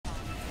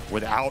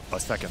without a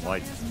second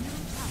life.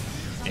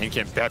 And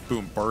can Bet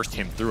Boom burst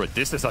him through it?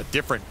 This is a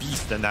different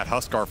beast than that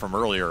Huskar from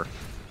earlier.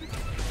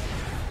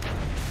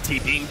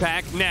 TPing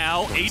back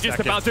now. Aegis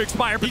about to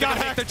expire, but he got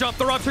make the jump.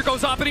 The rupture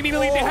goes off, and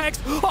immediately the Hex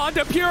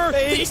onto Pure.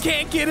 He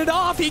can't get it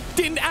off. He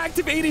didn't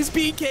activate his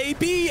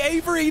BKB.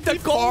 Avery, the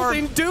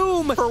Golden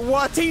Doom. For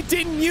what? He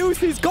didn't use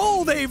his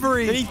gold,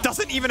 Avery. And he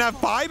doesn't even have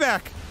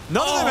buyback.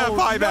 None of them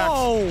have buybacks.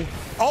 No.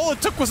 All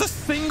it took was a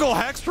single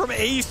Hex from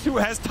Ace, who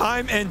has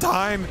time and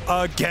time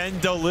again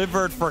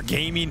delivered for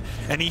gaming,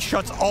 and he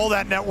shuts all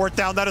that net worth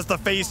down. That is the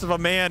face of a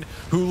man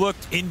who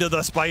looked into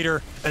the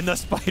spider, and the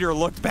spider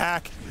looked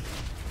back.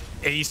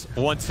 Ace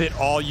wants it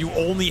all. You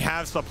only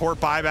have support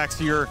buybacks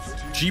here.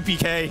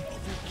 GPK,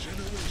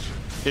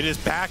 it is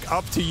back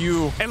up to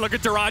you. And look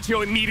at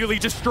Duraggio immediately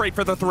just straight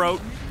for the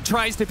throat.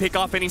 Tries to pick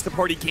off any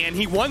support he can.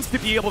 He wants to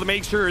be able to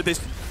make sure this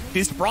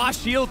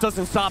Frost Shield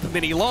doesn't stop him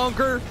any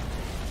longer.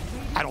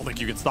 I don't think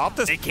you can stop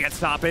this. They can't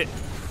stop it.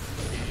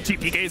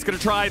 GPK is going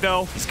to try,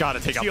 though. He's got to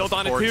take out the Shield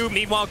on it, too.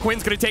 Meanwhile,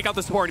 Quinn's going to take out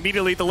the support.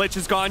 Immediately, the Lich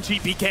is gone.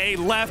 GPK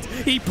left.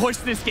 He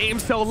pushed this game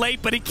so late,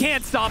 but he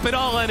can't stop it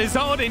all on his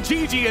own. And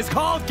GG is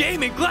called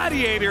Gaming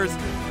Gladiators.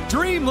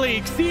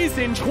 Dreamleague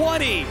Season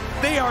 20.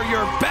 They are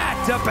your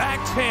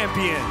back-to-back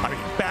champion. I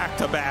mean,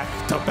 back-to-back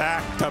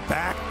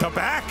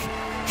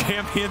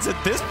champions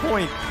at this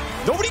point.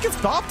 Nobody can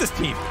stop this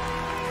team.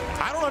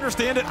 I don't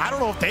understand it. I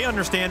don't know if they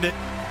understand it.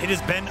 It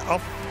has been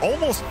a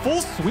almost full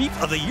sweep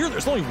of the year.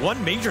 There's only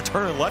one major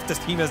tournament left. This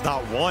team has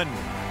not won.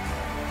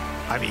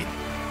 I mean,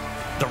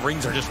 the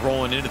rings are just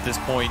rolling in at this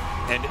point,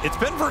 and it's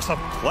been versus a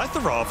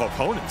plethora of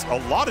opponents, a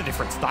lot of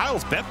different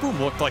styles. Bet Boom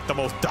looked like the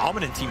most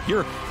dominant team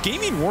here.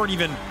 Gaming weren't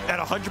even at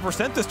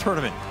 100% this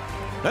tournament.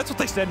 That's what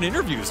they said in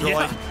interviews. They're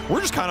like, we're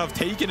just kind of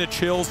taking a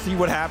chill, see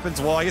what happens.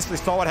 Well, I guess they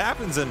saw what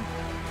happens, and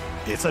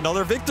it's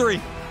another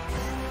victory.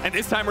 And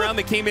this time around,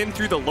 they came in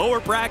through the lower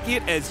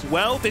bracket as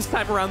well. This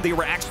time around, they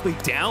were actually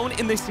down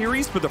in the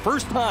series for the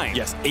first time.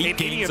 Yes, 8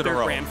 games in a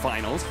row. Grand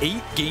finals. 8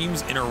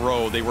 games in a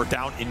row. They were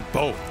down in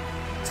both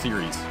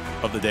series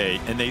of the day,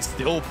 and they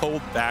still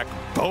pulled back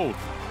both.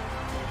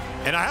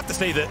 And I have to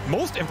say that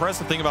most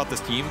impressive thing about this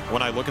team,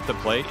 when I look at the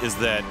play, is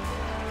that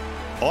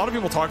a lot of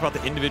people talk about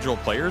the individual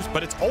players,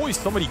 but it's always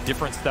somebody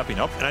different stepping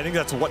up, and I think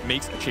that's what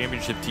makes a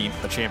championship team,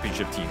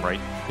 right?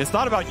 It's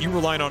not about you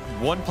relying on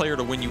one player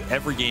to win you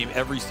every game,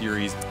 every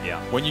series.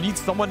 Yeah. When you need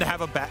someone to have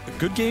a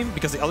good game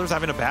because the other's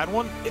having a bad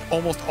one, it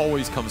almost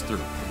always comes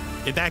through.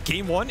 In that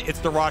game 1, it's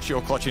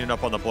Duraggio clutching it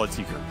up on the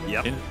Bloodseeker.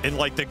 Yep. In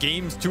like the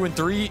games 2 and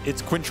 3,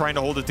 it's Quinn trying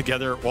to hold it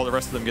together while the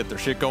rest of them get their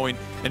shit going.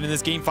 And in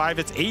this game 5,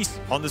 it's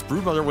Ace on this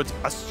Broodmother with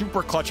a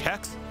super clutch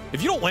Hex.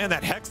 If you don't land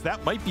that Hex,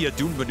 that might be a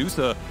doomed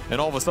Medusa, and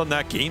all of a sudden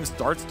that game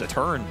starts to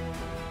turn.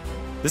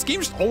 This game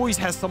just always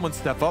has someone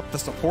step up. The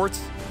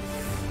supports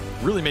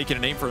really making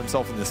a name for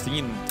himself in this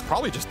scene.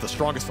 Probably just the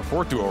strongest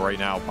support duo right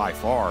now by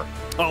far.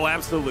 Oh,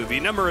 absolutely. The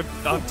number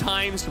of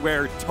times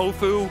where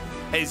Tofu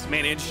has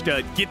managed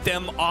to get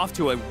them off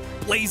to a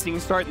blazing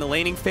start in the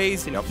laning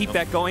phase and keep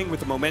that going with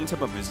the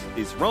momentum of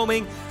his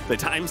roaming. The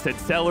times that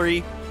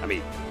Celery, I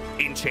mean,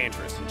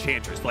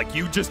 Enchantress. Like,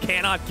 you just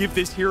cannot give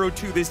this hero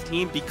to this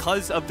team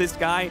because of this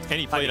guy. And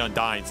he played on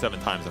dying 7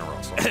 times in a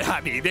row. So.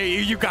 I mean,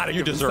 you got to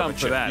give him some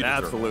for that.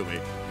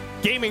 Absolutely.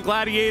 Gaming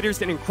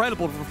Gladiators, an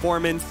incredible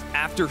performance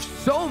after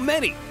so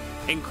many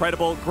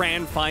incredible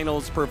grand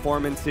finals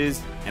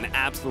performances. An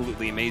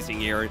absolutely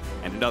amazing year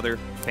and another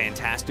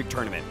fantastic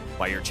tournament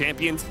by your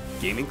champions,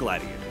 Gaming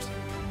Gladiators.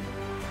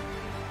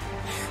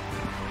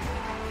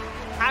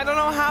 I don't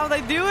know how they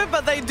do it,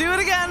 but they do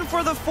it again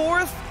for the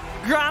 4th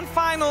Grand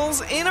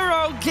Finals in a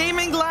row.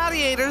 Gaming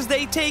Gladiators,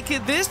 they take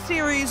it. This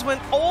series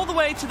went all the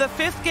way to the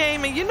 5th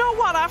game, and you know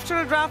what? After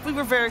the draft, we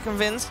were very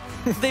convinced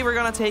they were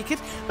going to take it.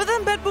 But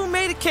then Bet Boom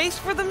made a case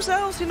for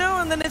themselves, you know,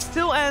 and then it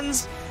still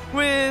ends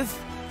with...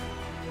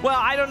 Well,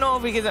 I don't know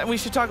if we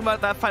should talk about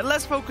that fight.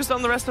 Let's focus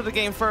on the rest of the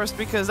game first,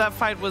 because that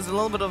fight was a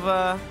little bit of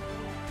a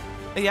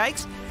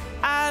yikes.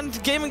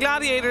 And Gaming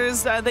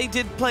Gladiators, they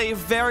did play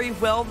very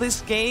well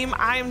this game.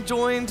 I am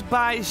joined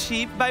by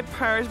Sheep, by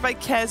Purge, by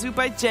Kazu,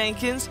 by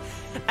Jenkins.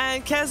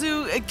 And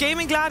Kazu,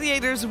 Gaming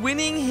Gladiators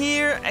winning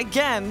here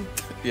again.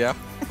 Yeah.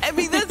 I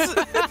mean, that's... isn't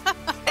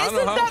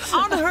that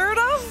unheard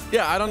of?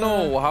 Yeah, I don't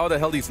know how the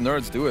hell these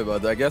nerds do it,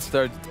 but I guess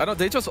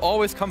they just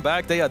always come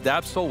back. They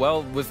adapt so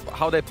well with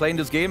how they play in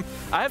this game.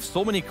 I have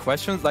so many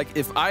questions. Like,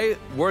 if I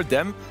were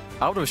them,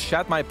 I would have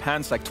shat my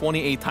pants like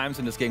 28 times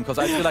in this game, because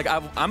I feel like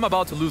I'm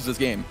about to lose this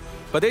game.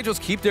 But they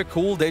just keep their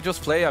cool, they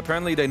just play.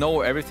 Apparently they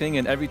know everything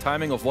and every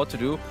timing of what to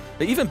do.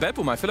 Even Bet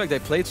Boom, I feel like they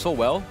played so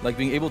well, like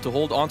being able to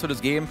hold on to this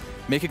game,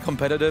 make it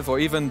competitive, or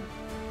even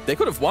they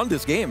could have won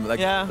this game. Like,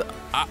 I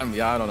don't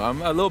know.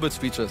 I'm a little bit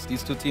speechless.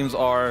 These two teams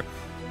are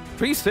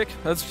pretty sick.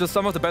 That's just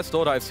some of the best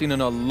Dota I've seen in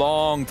a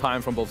long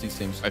time from both these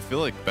teams. I feel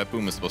like Bet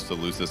Boom is supposed to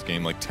lose this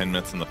game like 10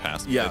 minutes in the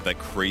past. Yeah. That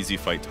crazy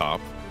fight top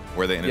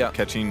where they ended up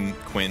catching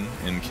Quinn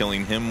and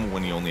killing him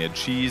when he only had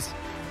cheese.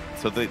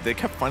 So they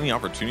kept finding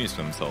opportunities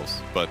for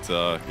themselves. But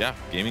yeah,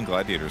 Gaming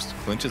Gladiators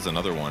clinches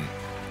another one.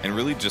 and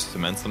really just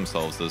cements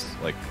themselves as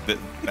like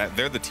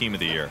they're the team of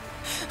the year,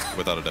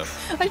 without a doubt.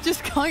 I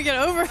just can't get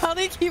over how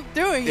they keep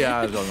doing it. Yeah,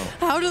 I don't know.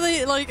 How do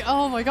they, like,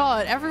 oh my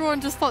god,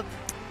 everyone just thought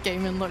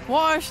gaming looked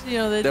washed, you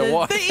know, they're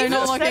washed. They even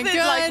not said looking it good.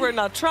 like we're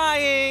not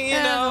trying, you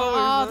know.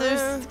 Oh,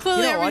 there's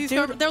clearly You know what,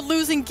 everything's dude? they're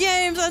losing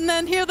games, and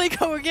then here they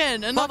go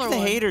again. Another Fuck the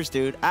one. haters,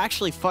 dude.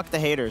 Actually, fuck the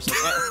haters.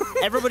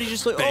 Like, everybody's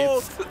just like,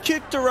 oh,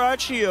 kick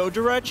Duraccio.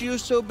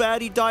 Duraccion's so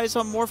bad he dies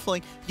on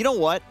Morphling. You know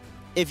what?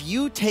 If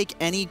you take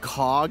any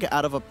cog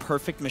out of a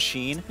perfect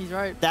machine, He's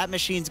right. that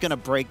machine's going to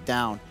break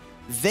down.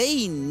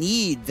 They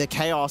need the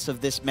chaos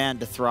of this man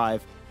to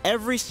thrive.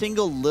 Every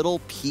single little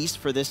piece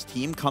for this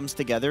team comes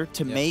together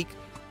to make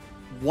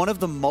one of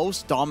the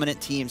most dominant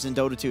teams in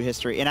Dota 2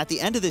 history. And at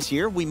the end of this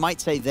year, we might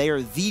say they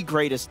are the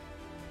greatest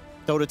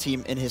Dota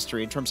team in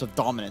history in terms of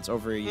dominance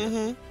over a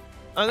year.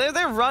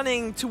 They're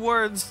running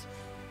towards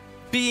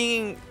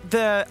being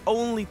the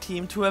only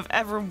team to have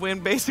ever win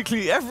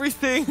basically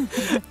everything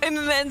in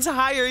an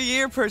entire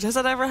year. Purge. Has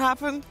that ever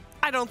happened?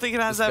 I don't think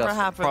it has ever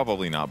happened.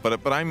 Probably not.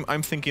 But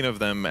I'm thinking of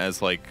them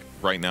as like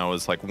right now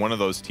as like one of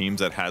those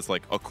teams that has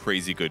like a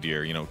crazy good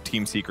year. You know,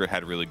 Team Secret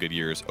had really good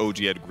years. OG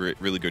had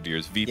really good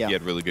years. VP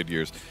had really good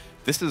years.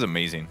 This is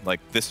amazing. Like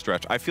this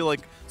stretch, I feel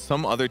like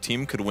some other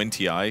team could win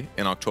TI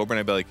in October, and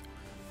I'd be like,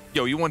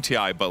 "Yo, you won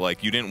TI, but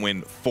like you didn't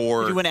win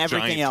 4 You win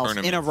everything giant else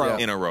in a row."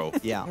 In a row.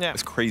 Yeah.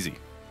 It's crazy.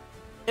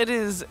 It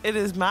is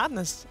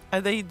madness,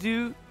 and they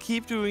do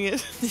keep doing it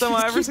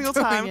somehow every single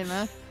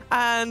time.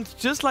 And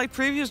just like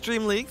previous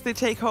Dream League, they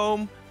take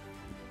home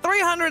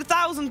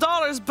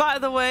 $300,000, by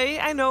the way.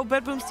 I know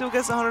Bedboom still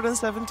gets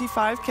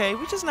 175K,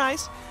 which is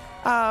nice.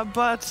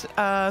 But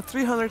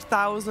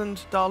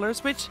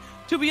 $300,000, which,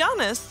 to be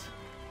honest,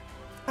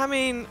 I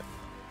mean,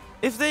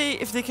 if they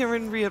can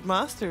win Riyadh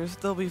Masters,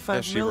 they'll be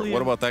 $5 million.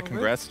 What about that?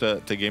 Congrats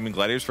to Gaming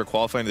Gladiators for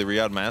qualifying to the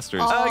Riyadh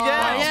Masters. Oh,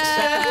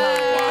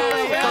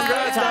 yeah.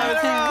 Congrats,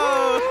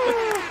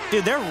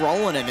 dude, they're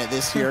rolling in it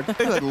this year.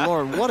 Good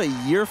lord, what a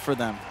year for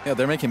them. Yeah,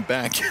 they're making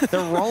bank. They're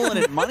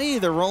rolling in money.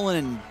 They're rolling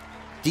in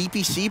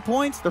DPC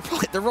points.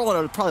 They're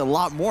rolling in probably a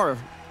lot more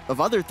of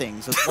other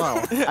things as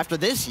well after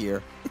this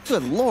year.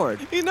 Good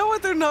lord. You know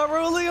what they're not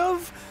rolling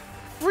of?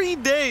 3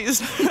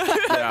 days.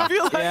 I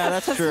feel like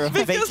that's true.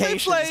 Because they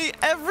play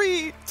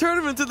every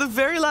tournament to the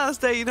very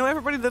last day. You know,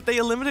 everybody that they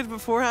eliminated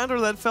beforehand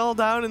or that fell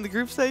down in the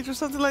group stage or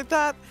something like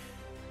that,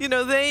 you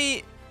know,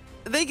 they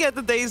get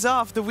the days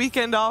off, the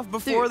weekend off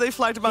before they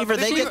fly to Bangladesh.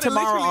 They get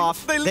tomorrow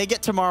off. They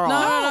get tomorrow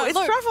off. No, it's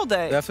travel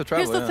day. They have to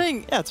travel. Here's the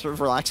thing. Yeah, it's a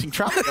relaxing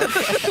travel day.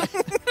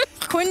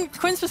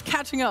 Quinn's just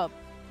catching up.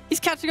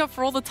 He's catching up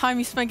for all the time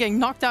he spent getting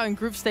knocked out in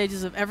group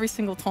stages of every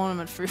single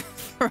tournament for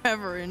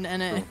forever in NA.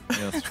 Yeah,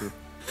 that's true.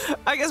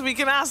 I guess we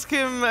can ask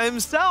him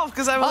himself,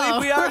 because I believe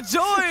we are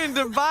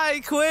joined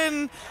by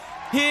Quinn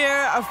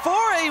here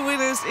for a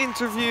winner's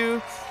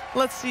interview.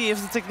 Let's see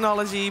if the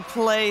technology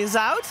plays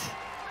out.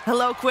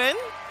 Hello, Quinn.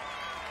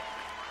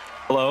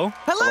 Hello?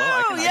 Hello,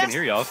 I can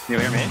hear y'all. Can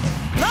you hear me?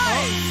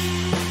 Nice!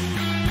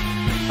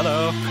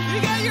 Hello.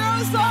 You got your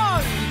own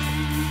song!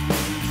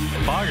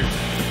 Fire.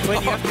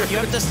 Quinn, you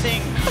have to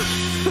sing.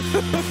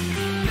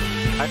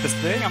 I have to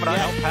sing? I'm going to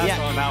help pass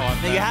on that one.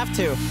 No, you have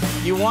to.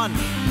 You won.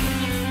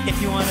 If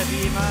you want to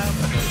be my...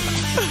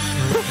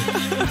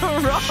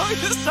 Wrong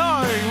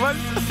song. What?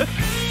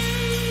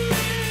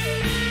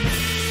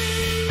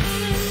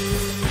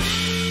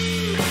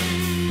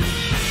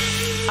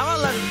 I'm going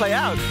to let it play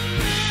out.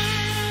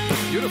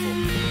 Beautiful.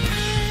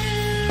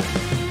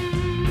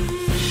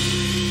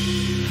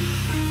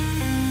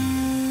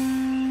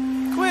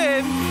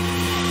 Quinn.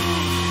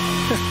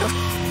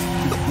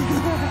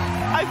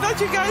 I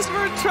thought you guys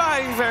were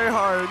trying very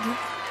hard.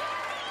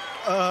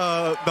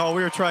 No,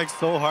 we were trying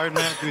so hard,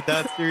 man. Dude,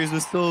 that series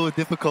was so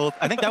difficult.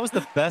 I think that was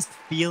the best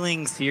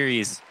feeling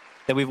series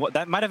that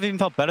that might have even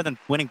felt better than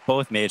winning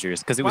both majors,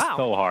 because it was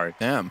so hard.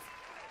 Damn.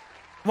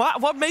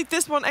 What made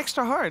this one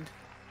extra hard?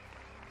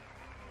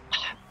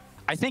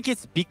 I think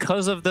it's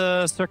because of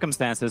the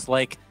circumstances.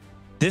 Like,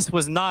 this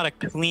was not a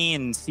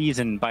clean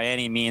season by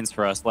any means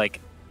for us.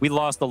 Like, we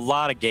lost a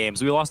lot of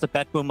games. We lost to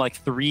Betboom like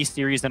 3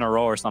 series in a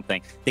row or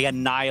something. They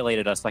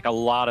annihilated us like a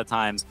lot of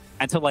times.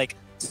 And to like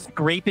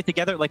scrape it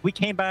together, like we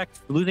came back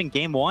losing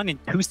game 1 in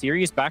 2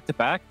 series back to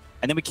back,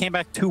 and then we came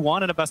back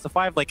 2-1 in a best of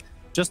 5. Like,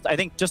 I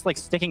think just like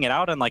sticking it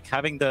out and like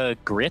having the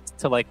grit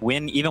to like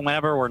win even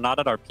whenever we're not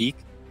at our peak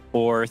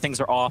or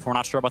things are off, we're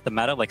not sure about the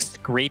meta, like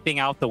scraping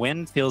out the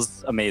win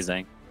feels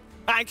amazing.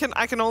 I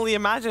can only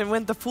imagine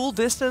when the full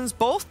distance,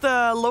 both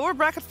the lower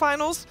bracket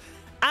finals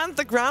and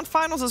the grand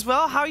finals as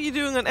well. How are you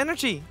doing on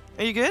energy?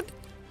 Are you good?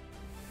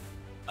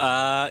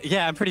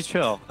 Yeah, I'm pretty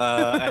chill.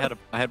 I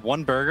had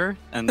 1 burger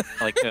and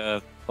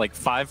like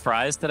 5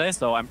 fries today,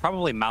 so I'm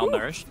probably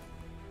malnourished.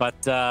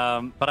 But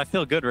I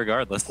feel good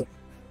regardless.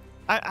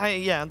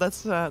 Yeah,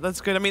 that's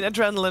good. I mean,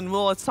 adrenaline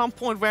will at some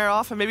point wear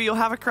off, and maybe you'll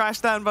have a crash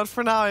down. But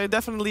for now, I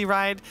definitely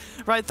ride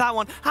that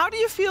one. How do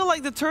you feel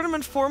like the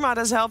tournament format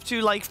has helped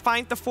you like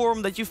find the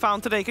form that you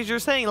found today? Because you're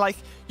saying like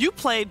you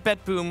played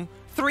Betboom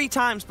 3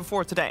 times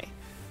before today,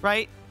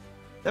 right?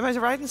 Am I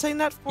right in saying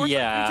that? 4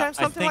 Yeah, 3 times,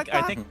 something like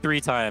that? I think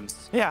 3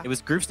 times. Yeah. It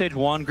was group stage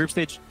 1, group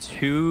stage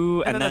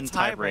 2, and then the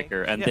tiebreaker.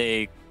 tiebreaker, and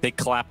Yeah. they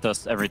clapped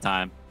us every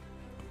time.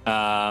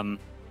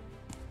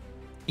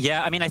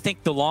 Yeah, I mean, I think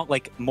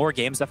more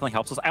games definitely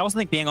helps us. I also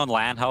think being on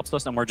LAN helps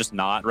us, and we're just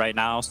not right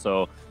now,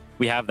 so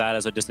we have that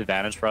as a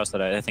disadvantage for us.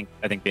 That I think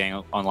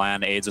being on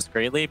LAN aids us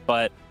greatly.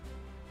 But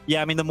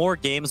yeah, I mean, the more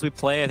games we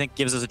play, I think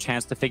gives us a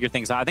chance to figure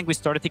things out. I think we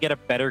started to get a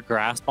better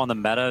grasp on the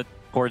meta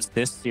towards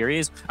this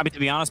series. I mean, to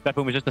be honest,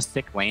 BetBoom was just a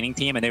sick laning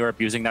team, and they were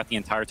abusing that the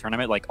entire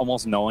tournament. Like,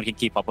 almost no one can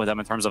keep up with them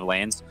in terms of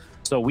lanes.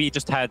 So we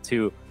just had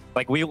to,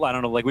 I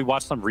don't know, we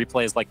watched some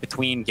replays,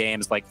 between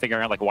games,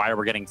 figuring out, why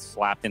we're getting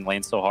slapped in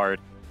lanes so hard.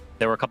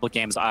 There were a couple of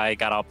games I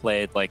got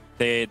outplayed.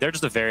 They're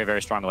just a very,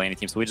 very strong laning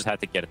team, so we just had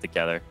to get it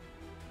together.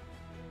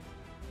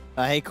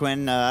 Hey,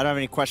 Quinn, I don't have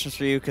any questions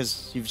for you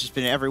because you've just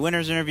been in every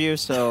winner's interview,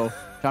 so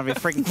don't have any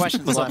freaking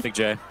questions What's left. up, Big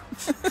J?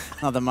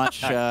 Not that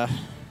much.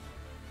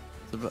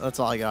 That's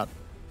all I got.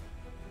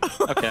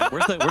 Okay,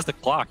 where's the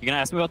clock? You gonna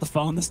ask me about the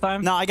phone this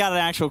time? No, I got an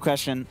actual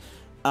question.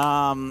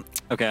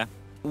 Okay.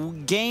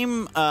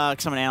 Game,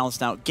 because I'm an analyst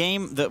now.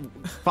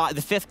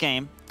 The fifth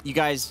game, you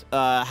guys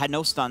had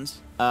no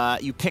stuns.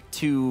 You picked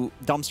to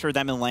dumpster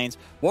them in lanes.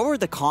 What were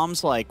the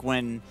comms like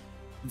when,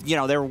 they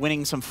were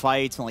winning some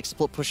fights and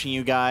split pushing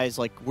you guys?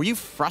 Were you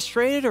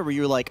frustrated, or were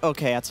you like,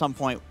 okay, at some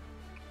point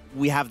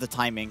we have the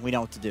timing, we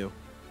know what to do?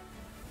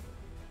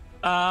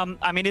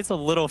 I mean, it's a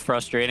little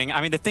frustrating.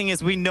 I mean, the thing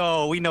is, we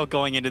know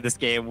going into this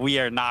game, we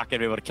are not going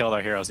to be able to kill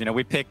our heroes.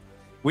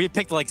 We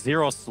picked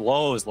 0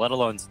 slows, let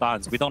alone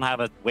stuns. We don't have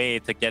a way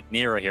to get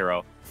near a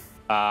hero.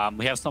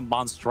 We have some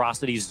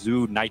monstrosity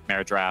zoo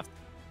nightmare draft.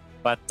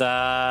 But,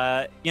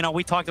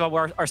 we talked about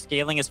where our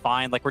scaling is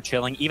fine. We're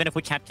chilling. Even if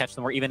we can't catch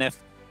them, or even if,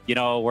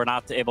 we're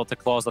not able to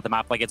close out the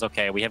map, it's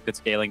okay. We have good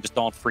scaling. Just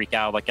don't freak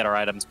out. Get our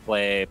items,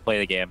 play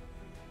the game.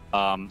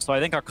 So I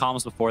think our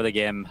comms before the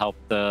game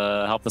helped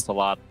us a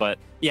lot. But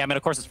yeah, I mean,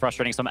 of course, it's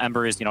frustrating. Some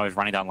Ember is, he's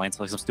running down lanes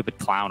like some stupid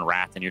clown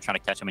rat, and you're trying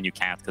to catch him and you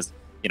can't because,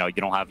 you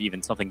don't have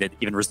even something that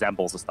even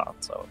resembles a stun.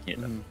 So,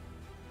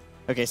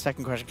 Okay,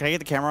 second question. Can I get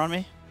the camera on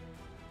me?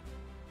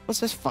 What's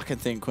this fucking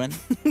thing, Quinn?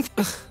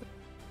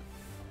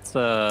 It's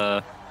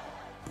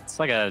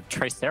like a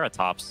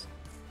Triceratops.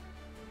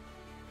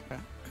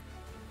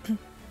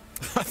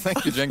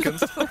 Thank you,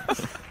 Jenkins.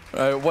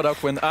 What up,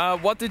 Quinn?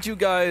 What did you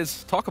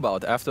guys talk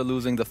about after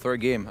losing the third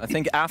game? I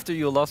think after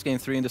you lost game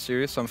 3 in the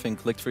series, something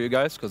clicked for you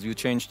guys because you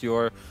changed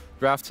your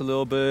drafts a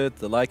little bit.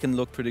 The Lycan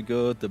looked pretty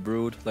good. The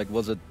Brood,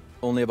 was it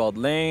only about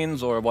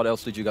lanes, or what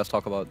else did you guys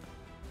talk about?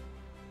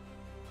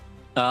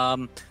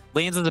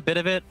 Lanes is a bit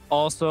of it.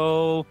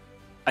 Also,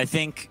 I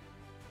think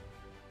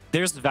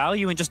there's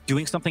value in just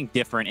doing something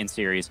different in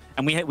series.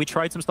 And we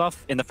tried some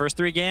stuff in the first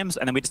 3 games,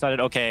 and then we decided,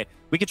 okay,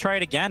 we could try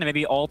it again and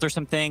maybe alter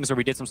some things, or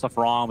we did some stuff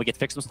wrong, we could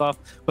fix some stuff.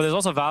 But there's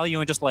also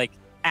value in just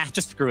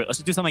just screw it. Let's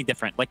just do something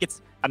different.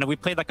 I know we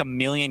played a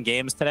million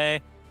games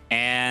today,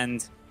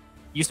 and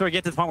you sort of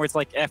get to the point where it's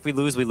if we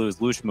lose,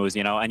 lose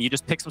schmooze, and you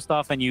just pick some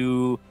stuff and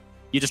you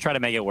just try to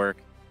make it work.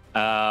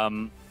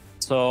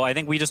 So I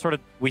think we just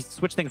we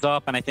switched things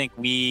up, and I think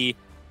we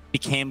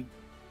became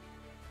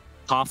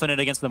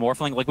confident against the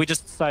Morphling. We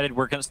just decided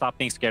we're going to stop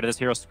being scared of this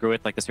hero. Screw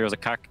it. This hero's a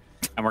cuck,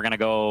 and we're going to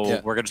go,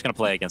 we're just going to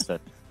play against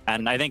it.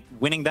 And I think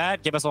winning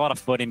that gave us a lot of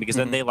footing because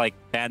then they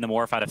ban the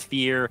Morph out of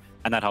fear,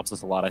 and that helps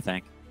us a lot, I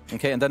think.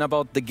 Okay, and then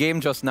about the game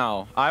just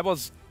now. I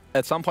was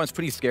at some points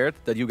pretty scared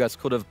that you guys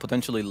could have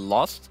potentially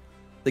lost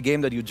the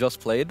game that you just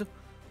played.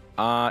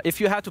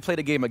 If you had to play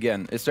the game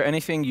again, is there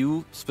anything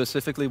you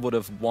specifically would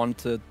have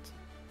wanted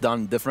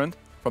done different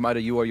from either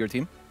you or your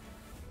team?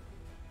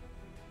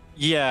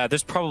 Yeah,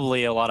 there's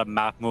probably a lot of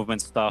map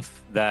movement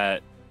stuff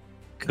that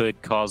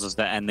could cause us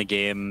to end the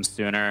game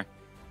sooner.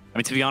 I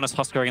mean, to be honest,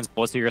 Huskar against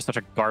Blitzkrieg is such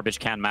a garbage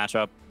can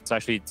matchup. It's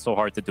actually so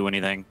hard to do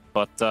anything.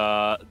 But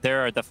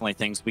there are definitely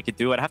things we could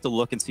do. I'd have to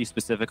look and see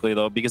specifically,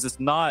 though, because it's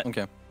not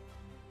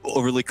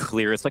overly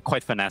clear. It's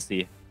quite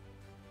finessey.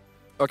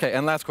 Okay,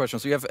 and last question.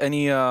 So you have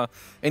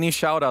any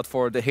shout-out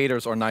for the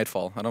haters or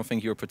Nightfall? I don't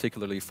think you're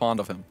particularly fond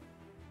of him.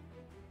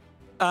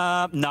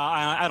 No,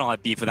 I don't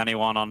have beef with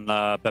anyone on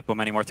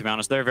BetBoom anymore, to be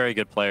honest. They're very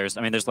good players.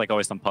 I mean, there's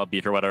always some pub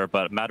beef or whatever,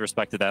 but mad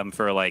respect to them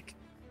for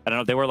I don't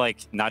know, they were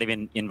not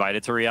even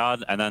invited to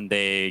Riyadh, and then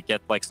they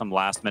get some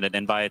last-minute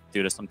invite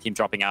due to some team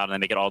dropping out, and they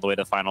make it all the way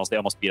to the finals. They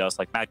almost beat us.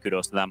 Mad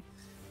kudos to them.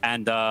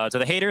 And to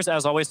the haters,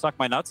 as always, suck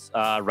my nuts.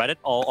 Reddit,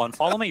 all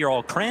unfollow me. You're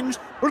all cringe.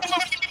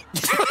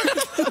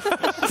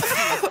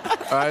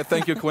 All right,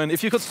 thank you, Quinn.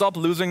 If you could stop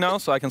losing now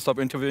so I can stop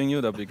interviewing you,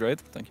 that'd be great.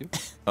 Thank you.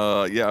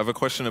 Yeah, I have a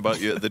question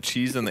about you, the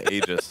cheese and the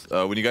Aegis.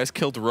 When you guys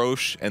killed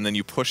Roche and then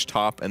you pushed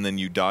top and then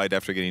you died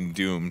after getting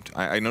doomed,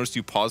 I noticed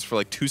you paused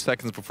for 2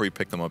 seconds before you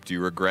picked them up. Do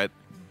you regret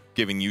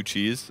giving you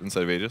cheese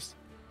instead of Aegis?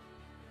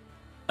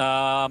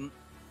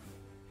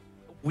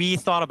 We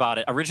thought about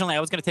it. Originally, I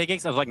was going to take it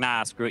because I was like,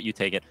 nah, screw it, you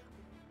take it.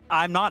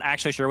 I'm not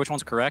actually sure which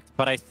one's correct,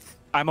 but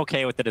I'm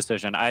okay with the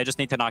decision. I just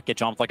need to not get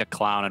jumped like a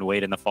clown and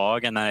wait in the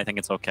fog, and then I think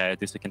it's okay.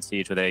 Do some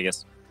siege with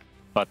Aegis.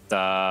 But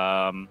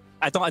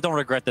I don't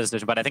regret the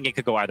decision, but I think it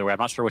could go either way. I'm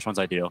not sure which one's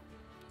ideal.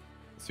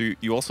 So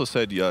you also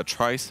said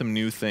try some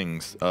new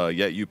things.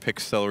 Yet you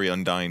picked Celery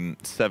Undyne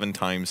 7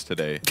 times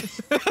today.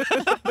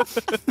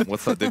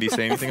 What's that? Did he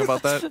say anything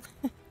about that?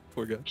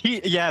 Poor guy.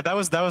 Yeah, that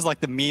was like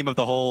the meme of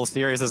the whole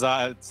series. Is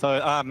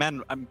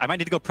man, I might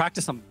need to go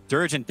practice some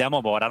Dirge in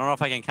demo mode. I don't know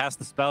if I can cast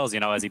the spells,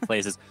 as he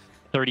plays his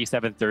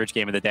 37th Dirge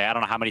game of the day. I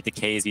don't know how many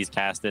decays he's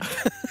casted.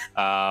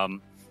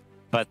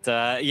 But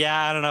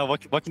yeah, I don't know.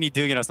 What can you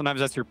do? Sometimes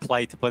that's your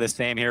plight to play the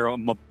same hero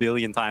a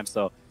billion times.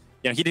 So,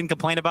 he didn't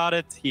complain about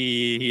it.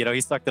 He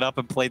sucked it up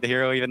and played the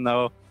hero, even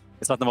though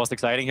it's not the most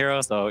exciting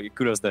hero. So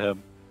kudos to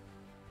him.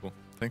 Cool.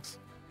 Thanks.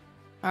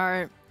 All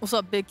right. What's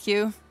up, Big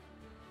Q?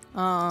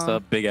 What's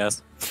up, big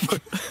ass?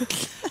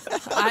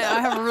 I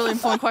have a really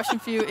important question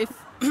for you.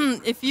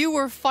 If you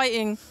were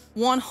fighting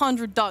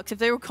 100 ducks, if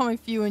they were coming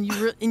for you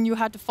and you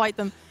had to fight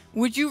them,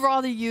 would you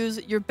rather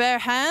use your bare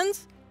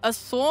hands, a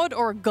sword,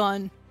 or a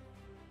gun?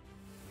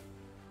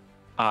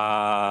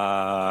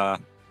 I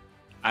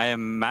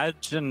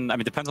imagine.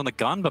 Depends on the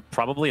gun, but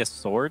probably a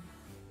sword.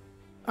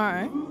 All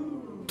right.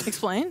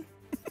 Explain.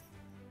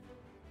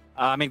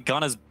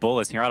 Gun is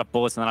bullets. You're out of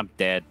bullets, and then I'm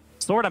dead.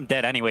 Sword, I'm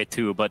dead anyway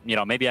too. But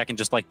maybe I can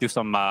just do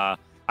some.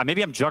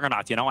 Maybe I'm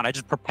Juggernaut, and I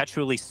just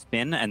perpetually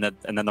spin, and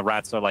then the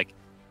rats are like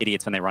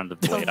idiots when they run to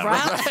the blade.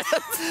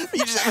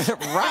 You just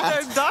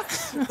rats. They're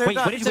ducks. Wait,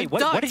 what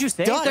did you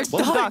say? Ducks.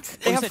 They're ducks.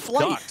 They have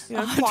flight. Ducks.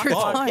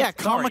 Yeah,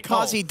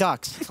 kamikaze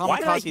ducks. Why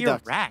did I Kamikaze hear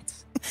ducks.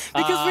 rats?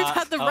 Because we've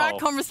had the rat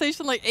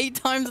conversation like 8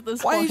 times at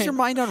this Why point. is your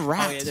mind on Oh,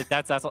 rats? yeah,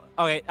 that's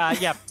okay.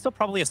 Yeah, still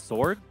probably a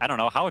sword. I don't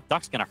know how a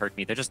duck's gonna hurt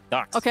me. They're just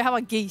ducks. Okay, how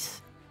about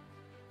geese?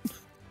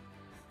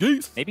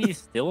 Geese. Maybe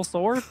still a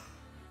sword.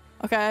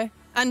 Okay.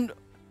 And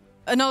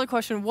another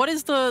question: what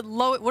is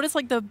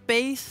the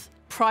base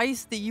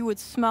price that you would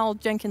smell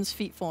Jenkins'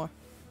 feet for?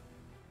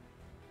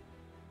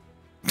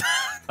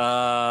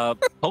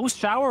 Post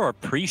shower or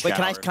pre-shower?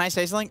 Wait, can I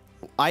say something?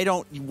 I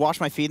don't wash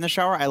my feet in the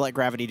shower. I let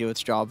gravity do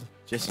its job.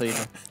 Just so you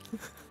know.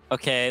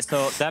 Okay,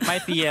 so that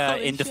might be an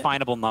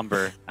indefinable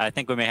number. I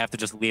think we may have to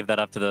just leave that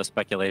up to the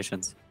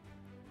speculations.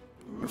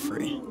 We're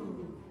free.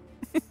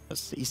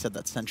 He said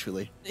that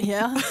sensually.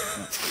 Yeah.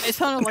 It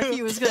sounded like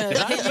he was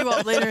gonna hit you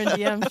up later in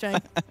DMs,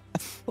 Shank.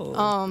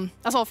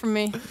 That's all from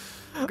me.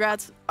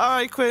 Congrats. All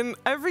right, Quinn.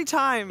 Every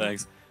time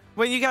Thanks.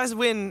 when you guys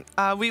win,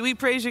 we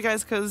praise you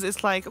guys because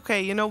it's like,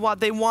 okay, you know what?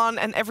 They won,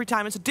 and every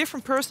time it's a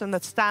different person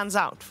that stands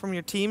out from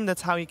your team.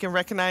 That's how you can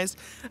recognize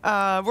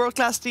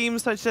world-class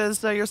teams such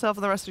as yourself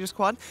and the rest of your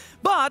squad.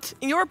 But,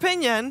 in your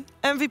opinion,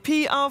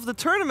 MVP of the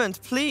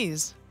tournament,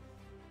 please.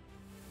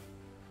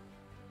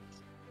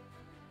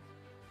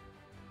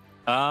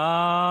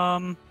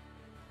 I'd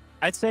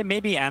say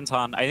maybe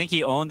Anton. I think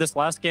he owned this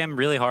last game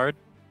really hard.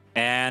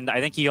 And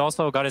I think he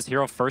also got his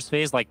hero first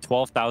phase like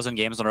 12,000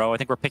 games in a row. I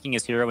think we're picking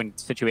his hero in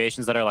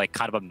situations that are like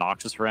kind of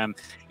obnoxious for him.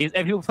 If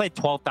people played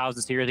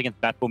 12,000 series against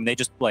Betboom, they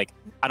just like,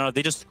 I don't know,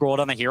 they just scrolled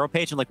on the hero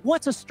page and like,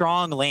 what's a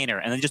strong laner?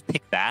 And then just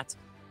pick that.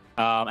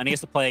 And he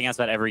has to play against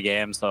that every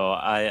game. So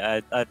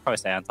I'd probably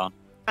say Anton.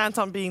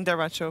 Anton being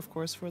Daracho, of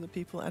course, for the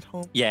people at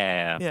home.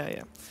 Yeah.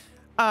 Yeah.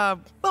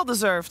 Well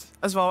deserved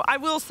as well. I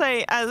will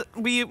say, as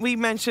we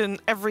mention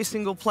every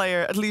single player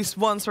at least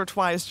once or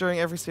twice during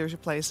every series you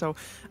play, so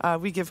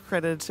we give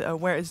credit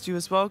where it's due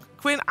as well.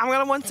 Quinn, I'm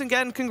gonna once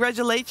again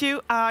congratulate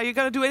you. You're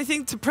gonna do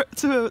anything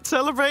to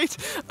celebrate?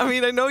 I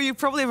mean, I know you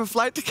probably have a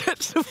flight to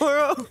catch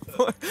tomorrow.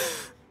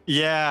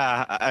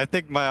 Yeah, I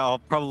think I'll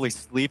probably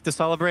sleep to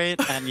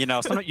celebrate. And, you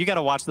got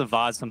to watch the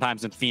VODs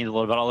sometimes and fiend a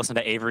little bit. I'll listen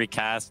to Avery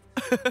cast,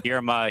 hear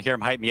him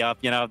hype me up.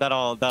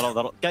 That'll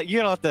you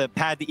don't have to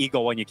pad the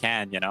ego when you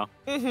can,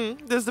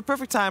 Mm-hmm. This is the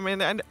perfect time.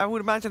 And I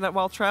would imagine that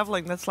while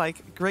traveling, that's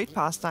like great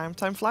pastime.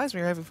 Time flies when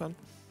you're having fun.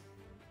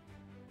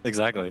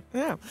 Exactly.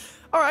 Yeah.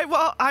 All right.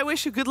 Well, I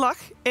wish you good luck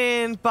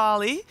in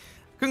Bali.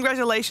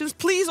 Congratulations.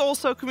 Please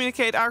also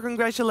communicate our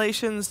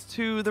congratulations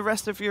to the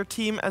rest of your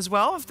team as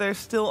well, if they're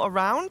still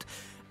around.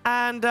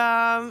 And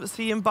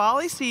see you in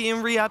Bali, see you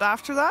in Riyadh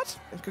after that.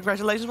 And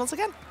congratulations once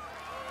again.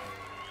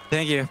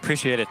 Thank you.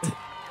 Appreciate it.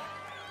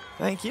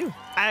 Thank you.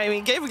 I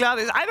mean, Game of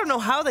Gladiators, I don't know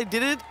how they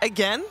did it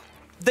again.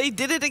 They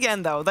did it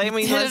again, though. They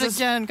did it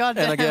again. God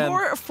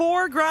damn.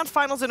 Four grand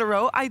finals in a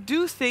row. I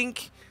do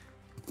think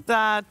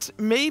that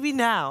maybe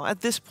now,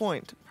 at this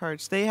point,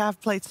 Purge, they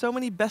have played so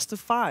many best of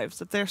fives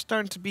that they're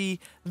starting to be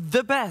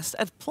the best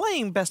at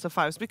playing best of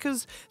fives,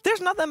 because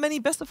there's not that many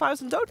best of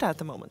fives in Dota at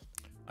the moment.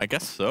 I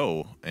guess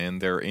so,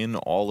 and they're in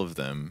all of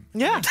them.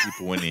 Yeah. And they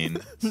keep winning.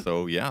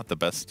 So yeah, the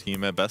best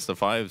team at best of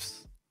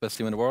fives. Best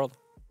team in the world.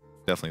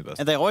 Definitely the best.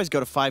 And they always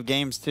go to 5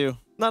 games, too.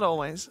 Not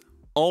always.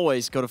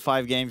 Always go to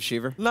 5 games,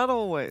 Shiver. Not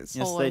always.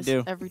 Yes, Always, they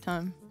do. Every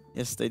time.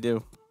 Yes, they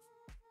do.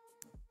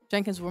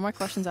 Jenkins, were my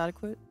questions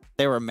adequate?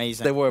 They were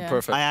amazing. They were Yeah.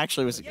 perfect. I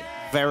actually was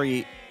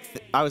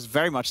I was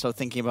very much so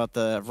thinking about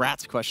the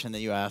rats question that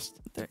you asked.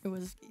 It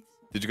was.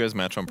 Did you guys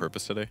match on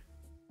purpose today?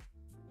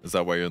 Is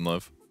that why you're in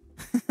love?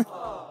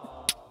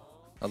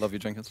 I love you,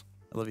 Jenkins.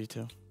 I love you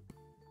too.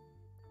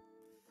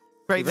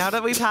 Great, now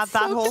that we've had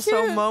that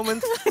wholesome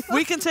moment,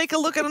 we can take a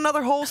look at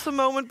another wholesome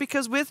moment,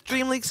 because with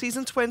Dreamleague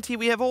Season 20,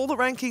 we have all the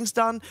rankings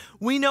done.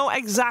 We know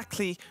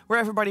exactly where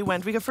everybody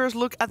went. We can first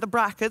look at the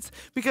brackets,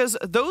 because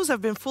those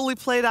have been fully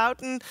played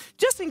out. And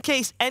just in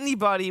case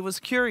anybody was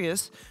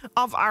curious,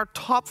 of our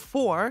top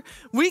 4,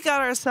 we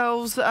got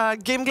ourselves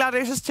Game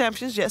Gladiators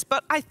champions, yes,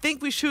 but I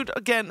think we should,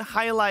 again,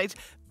 highlight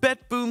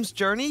BetBoom's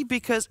journey,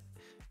 because,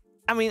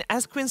 I mean,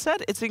 as Quinn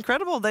said, it's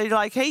incredible. They're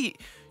like, hey,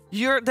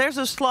 there's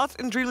a slot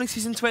in Dreamleague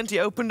Season 20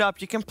 opened up.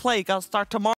 You can play. I'll start tomorrow.